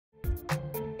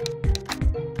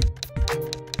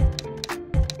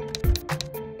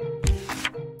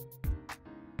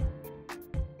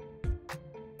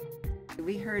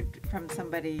heard from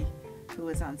somebody who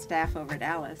was on staff over at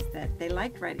Alice that they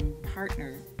liked writing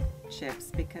partnerships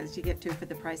because you get two for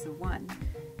the price of one.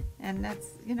 And that's,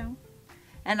 you know,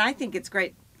 and I think it's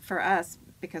great for us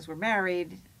because we're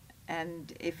married,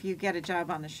 and if you get a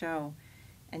job on the show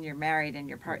and you're married and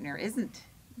your partner isn't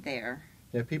there.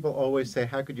 Yeah, people always say,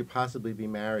 how could you possibly be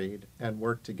married and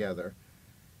work together?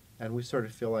 And we sort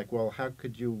of feel like, well, how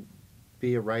could you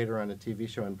be a writer on a TV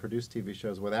show and produce TV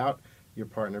shows without your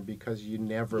partner, because you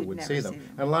never would see them.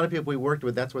 And a lot of people we worked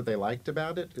with, that's what they liked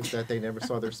about it, is that they never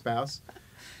saw their spouse.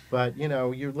 But, you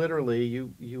know, you literally,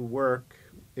 you work,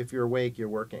 if you're awake, you're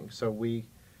working. So we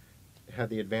had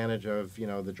the advantage of, you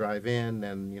know, the drive-in,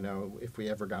 and, you know, if we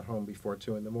ever got home before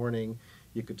 2 in the morning,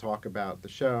 you could talk about the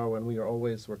show, and we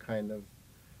always were kind of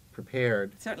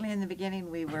prepared. Certainly in the beginning,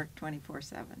 we worked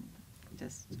 24/7,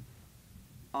 just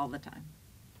all the time.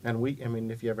 And I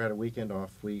mean, if you ever had a weekend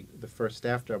off, the first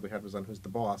staff job we had was on Who's the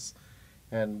Boss,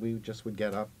 and we just would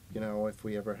get up, you know, if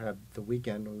we ever had the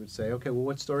weekend, we would say, okay, well,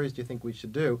 what stories do you think we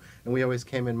should do? And we always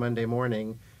came in Monday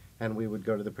morning, and we would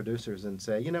go to the producers and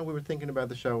say, you know, we were thinking about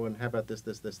the show, and how about this,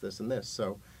 this, this, this, and this.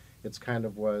 So it's kind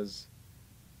of was...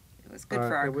 It was good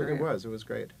for our career. It was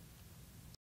great.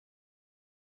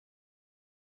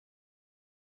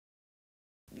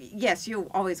 Yes,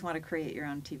 you always want to create your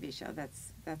own TV show.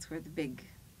 That's where the big...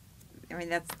 I mean,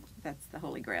 that's the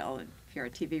holy grail if you're a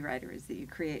TV writer, is that you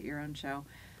create your own show.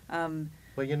 Well,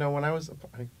 you know, when I was,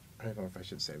 I don't know if I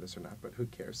should say this or not, but who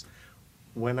cares?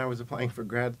 When I was applying for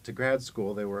grad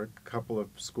school, there were a couple of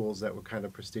schools that were kind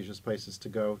of prestigious places to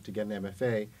go to get an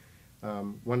MFA.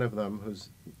 One of them, whose,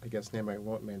 I guess, name I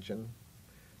won't mention,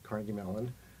 Carnegie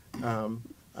Mellon,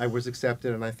 I was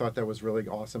accepted, and I thought that was really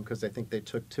awesome because I think they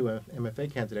took 2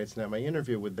 MFA candidates, and at my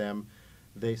interview with them,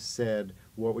 they said,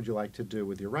 what would you like to do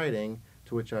with your writing?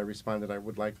 To which I responded, I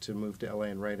would like to move to LA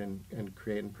and write and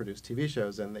create and produce TV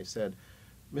shows. And they said,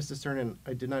 Mr. Sternin,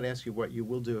 I did not ask you what you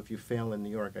will do if you fail in New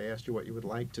York. I asked you what you would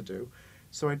like to do.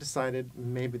 So I decided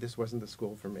maybe this wasn't the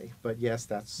school for me. But yes,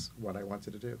 that's what I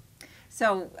wanted to do.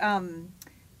 So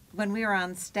when we were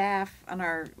on staff, on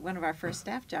one of our first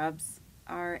staff jobs,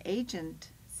 our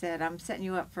agent said, I'm setting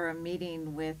you up for a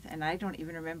meeting with, and I don't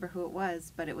even remember who it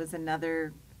was, but it was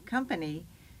another company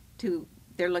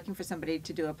they're looking for somebody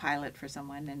to do a pilot for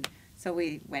someone. And so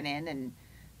we went in and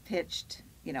pitched,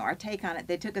 you know, our take on it.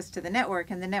 They took us to the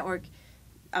network, and the network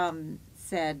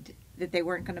said that they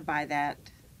weren't going to buy that.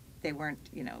 They weren't,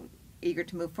 you know, eager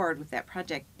to move forward with that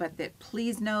project, but that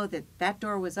please know that that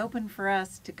door was open for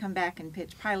us to come back and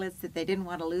pitch pilots, that they didn't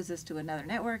want to lose us to another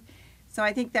network. So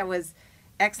I think that was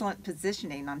excellent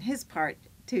positioning on his part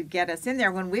to get us in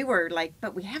there when we were like,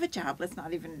 but we have a job, let's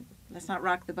not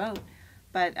rock the boat.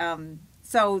 But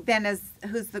so then as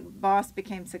Who's the Boss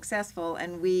became successful,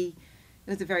 and it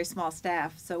was a very small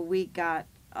staff, so we got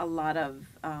a lot of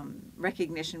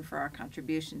recognition for our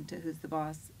contribution to Who's the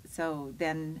Boss. So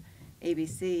then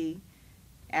ABC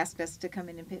asked us to come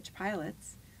in and pitch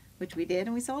pilots, which we did,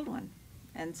 and we sold one.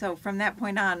 And so from that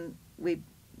point on, we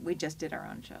just did our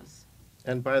own shows.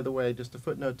 And by the way, just a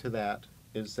footnote to that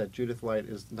is that Judith Light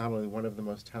is not only one of the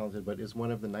most talented, but is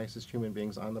one of the nicest human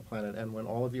beings on the planet. And when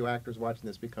all of you actors watching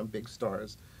this become big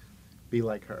stars, be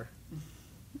like her.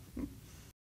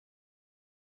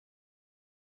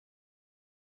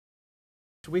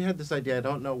 We had this idea, I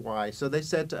don't know why. So they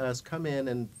said to us, come in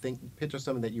and pitch us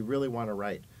something that you really want to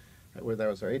write. Whether that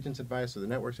was our agent's advice or the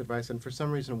network's advice. And for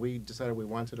some reason, we decided we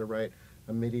wanted to write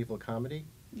a medieval comedy.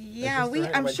 Yeah,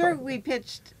 I'm sure we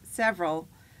pitched several.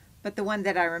 But the one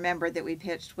that I remember that we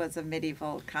pitched was a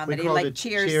medieval comedy, like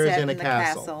Cheers set in the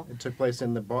castle. It took place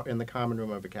in the common room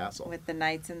of a castle. With the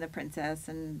knights and the princess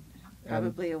and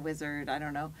probably a wizard, I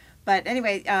don't know. But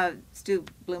anyway, Stu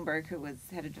Bloomberg, who was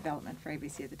head of development for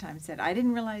ABC at the time, said, I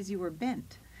didn't realize you were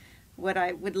bent. What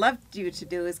I would love you to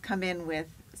do is come in with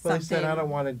something. Well, he said, I don't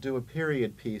want to do a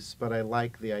period piece, but I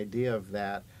like the idea of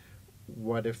that.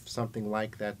 What if something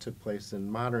like that took place in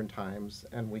modern times?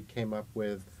 And we came up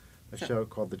with a show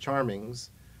called The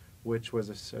Charmings, which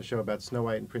was a show about Snow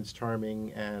White and Prince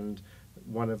Charming and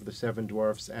one of the 7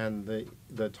 dwarfs and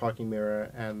the talking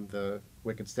mirror and the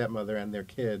wicked stepmother and their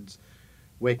kids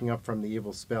waking up from the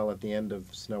evil spell at the end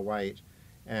of Snow White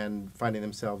and finding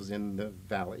themselves in the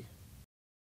valley.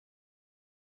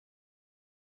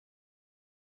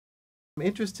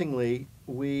 Interestingly,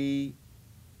 we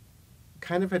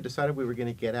kind of had decided we were going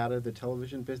to get out of the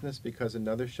television business because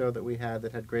another show that we had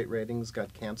that had great ratings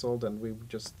got canceled, and we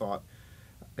just thought,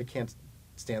 I can't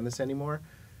stand this anymore.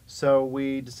 So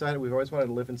we decided we've always wanted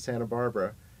to live in Santa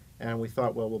Barbara, and we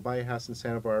thought, well, we'll buy a house in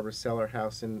Santa Barbara, sell our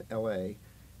house in LA,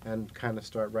 and kind of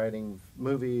start writing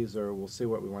movies, or we'll see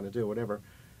what we want to do, whatever.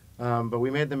 But we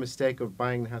made the mistake of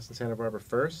buying the house in Santa Barbara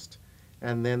first,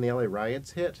 and then the LA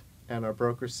riots hit, and our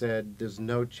broker said, there's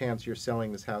no chance you're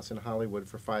selling this house in Hollywood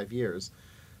for 5 years.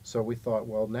 So we thought,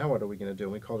 well, now what are we going to do?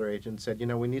 And we called our agent and said,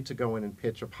 we need to go in and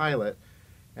pitch a pilot.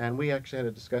 And we actually had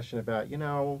a discussion about,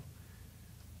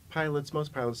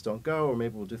 most pilots don't go, or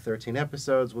maybe we'll do 13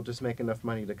 episodes. We'll just make enough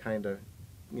money to kind of,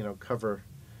 cover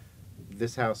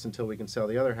this house until we can sell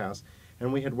the other house.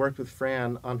 And we had worked with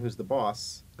Fran on Who's the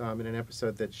Boss in an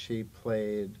episode that she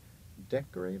played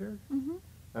decorator.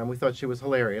 Mm-hmm. We thought she was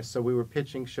hilarious, so we were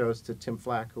pitching shows to Tim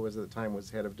Flack, who was at the time was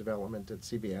head of development at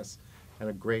CBS, and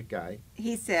a great guy.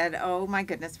 He said, "Oh my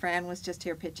goodness, Fran was just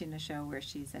here pitching a show where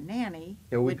she's a nanny.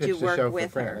 Yeah, we Would you pitched a work show for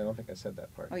with Fran. her?" I don't think I said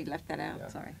that part. Oh, you left that out. Yeah.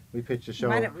 Sorry. We pitched a show.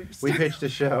 Might have- We pitched a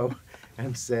show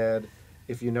and said,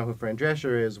 if you know who Fran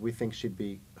Drescher is, we think she'd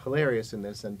be hilarious in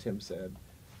this. And Tim said,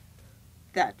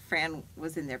 That Fran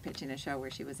was in there pitching a show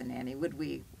where she was a nanny. Would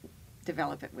we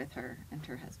develop it with her and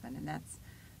her husband? And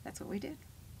that's what we did.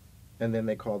 and then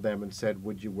they called them and said,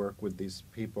 would you work with these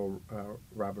people,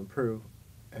 Rob and Prue?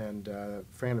 And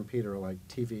Fran and Peter are like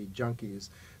TV junkies.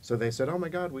 So they said, oh my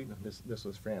God, this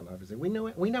was Fran, obviously. We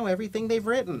know everything they've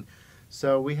written.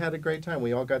 So we had a great time.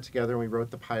 We all got together and we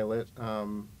wrote the pilot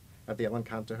at the El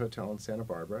Encanto Hotel in Santa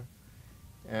Barbara.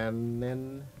 And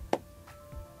then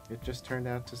it just turned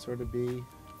out to sort of be,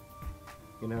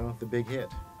 the big hit.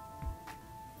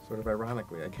 Sort of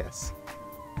ironically, I guess.